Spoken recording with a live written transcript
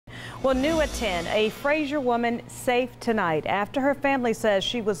Well, new at 10, a Frazier woman safe tonight after her family says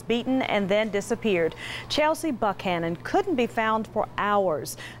she was beaten and then disappeared. Chelsea Buchanan couldn't be found for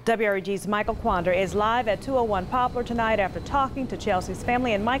hours. WREG's Michael Quander is live at 201 Poplar tonight after talking to Chelsea's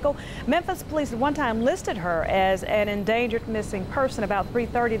family. And Michael, Memphis police at one time listed her as an endangered missing person about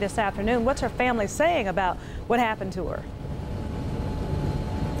 3:30 this afternoon. What's her family saying about what happened to her?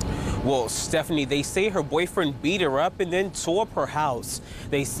 Well, Stephanie, they say her boyfriend beat her up and then tore up her house.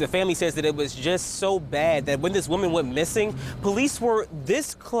 The family says that it was just so bad that when this woman went missing, police were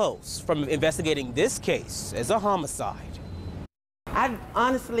this close from investigating this case as a homicide. I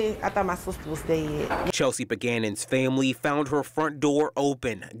thought my sister was dead. Chelsea Buchanan's family found her front door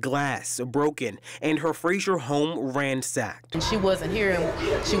open, glass broken, and her Frazier home ransacked. She wasn't here,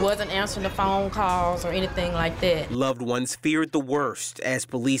 and she wasn't answering the phone calls or anything like that. Loved ones feared the worst as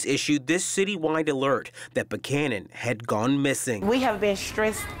police issued this citywide alert that Buchanan had gone missing. We have been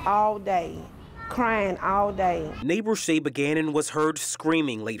stressed all day, crying all day. Neighbors say Buchanan was heard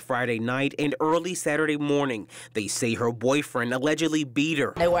screaming late Friday night and early Saturday morning. They say her boyfriend allegedly beat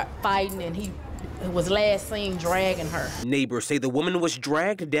her. They were fighting and he was last seen dragging her. Neighbors say the woman was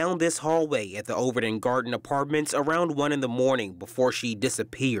dragged down this hallway at the Overton Garden Apartments around 1 in the morning before she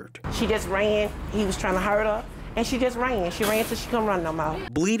disappeared. She just ran. He was trying to hurt her. And she just ran. She ran till she couldn't run no more.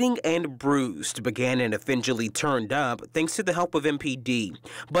 Bleeding and bruised, Buchanan eventually turned up thanks to the help of MPD.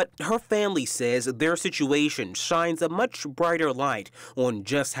 But her family says their situation shines a much brighter light on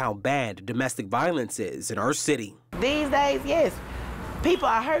just how bad domestic violence is in our city. These days, yes, people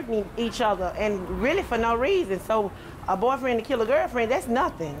are hurting each other and really for no reason. So a boyfriend to kill a girlfriend, that's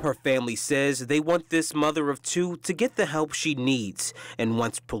nothing. Her family says they want this mother of two to get the help she needs and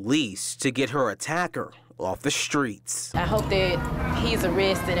wants police to get her attacker off the streets. I hope that he's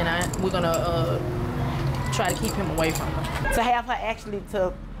arrested and we're gonna try to keep him away from her. To have her actually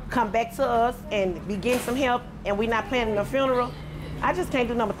to come back to us and be getting some help and we're not planning a funeral, I just can't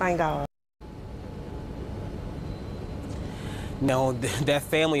do nothing but thank God. Now, that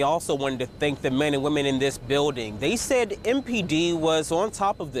family also wanted to thank the men and women in this building. They said MPD was on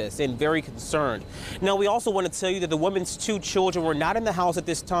top of this and very concerned. Now, we also want to tell you that the woman's 2 children were not in the house at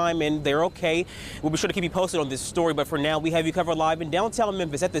this time and they're okay. We'll be sure to keep you posted on this story, but for now, we have you covered live in downtown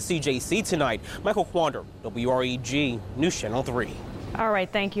Memphis at the CJC tonight. Michael Quander, WREG News Channel 3. All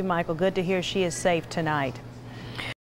right, thank you, Michael. Good to hear she is safe tonight.